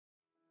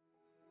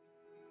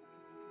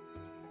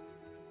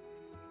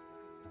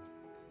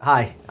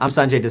Hi, I'm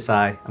Sanjay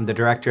Desai. I'm the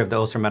director of the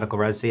Osler Medical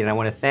Residency, and I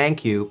want to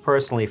thank you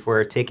personally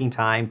for taking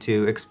time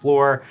to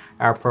explore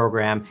our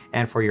program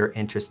and for your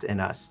interest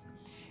in us.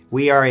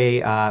 We are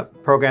a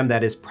program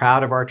that is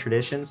proud of our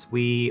traditions.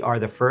 We are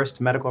the first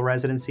medical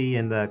residency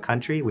in the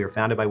country. We were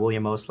founded by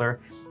William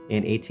Osler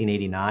in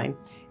 1889.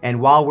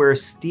 And while we're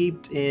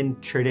steeped in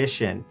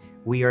tradition,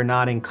 we are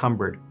not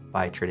encumbered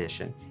by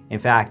tradition. In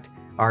fact,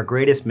 our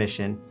greatest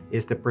mission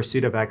is the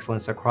pursuit of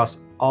excellence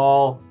across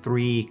all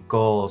three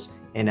goals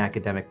in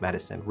academic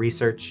medicine: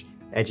 research,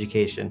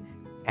 education,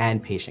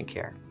 and patient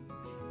care.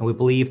 And we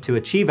believe to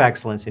achieve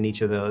excellence in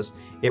each of those,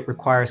 it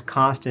requires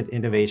constant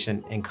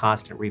innovation and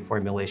constant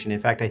reformulation. In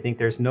fact, I think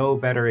there's no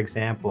better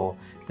example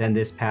than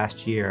this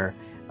past year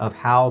of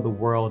how the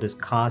world is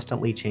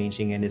constantly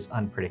changing and is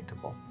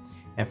unpredictable.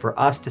 And for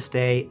us to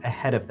stay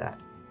ahead of that,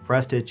 for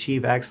us to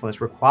achieve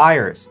excellence,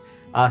 requires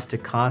us to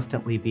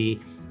constantly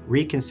be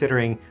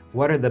reconsidering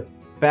what are the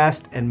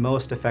best and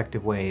most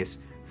effective ways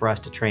for us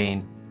to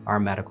train our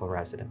medical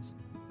residents.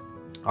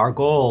 Our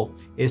goal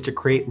is to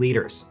create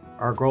leaders.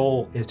 Our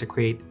goal is to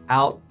create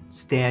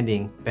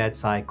outstanding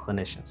bedside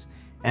clinicians.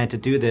 And to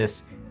do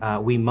this,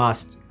 we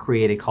must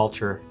create a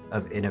culture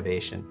of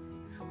innovation.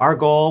 Our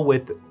goal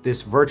with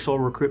this virtual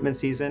recruitment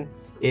season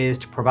is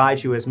to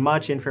provide you as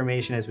much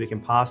information as we can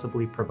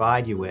possibly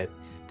provide you with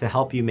to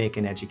help you make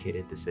an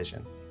educated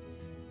decision.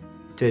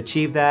 To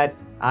achieve that,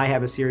 I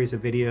have a series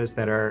of videos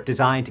that are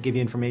designed to give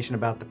you information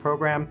about the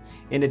program.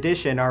 In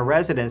addition, our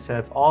residents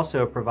have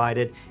also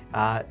provided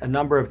a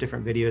number of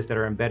different videos that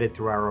are embedded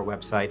through our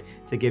website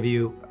to give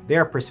you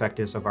their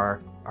perspectives of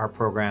our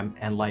program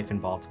and life in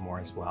Baltimore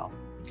as well.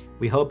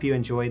 We hope you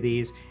enjoy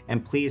these,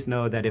 and please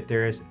know that if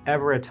there is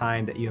ever a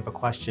time that you have a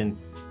question,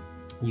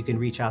 you can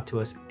reach out to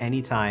us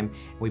anytime.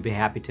 We'd be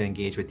happy to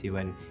engage with you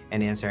and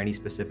answer any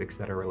specifics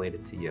that are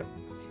related to you.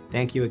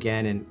 Thank you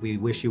again, and we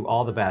wish you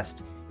all the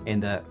best in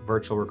the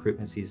virtual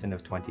recruitment season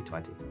of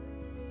 2020.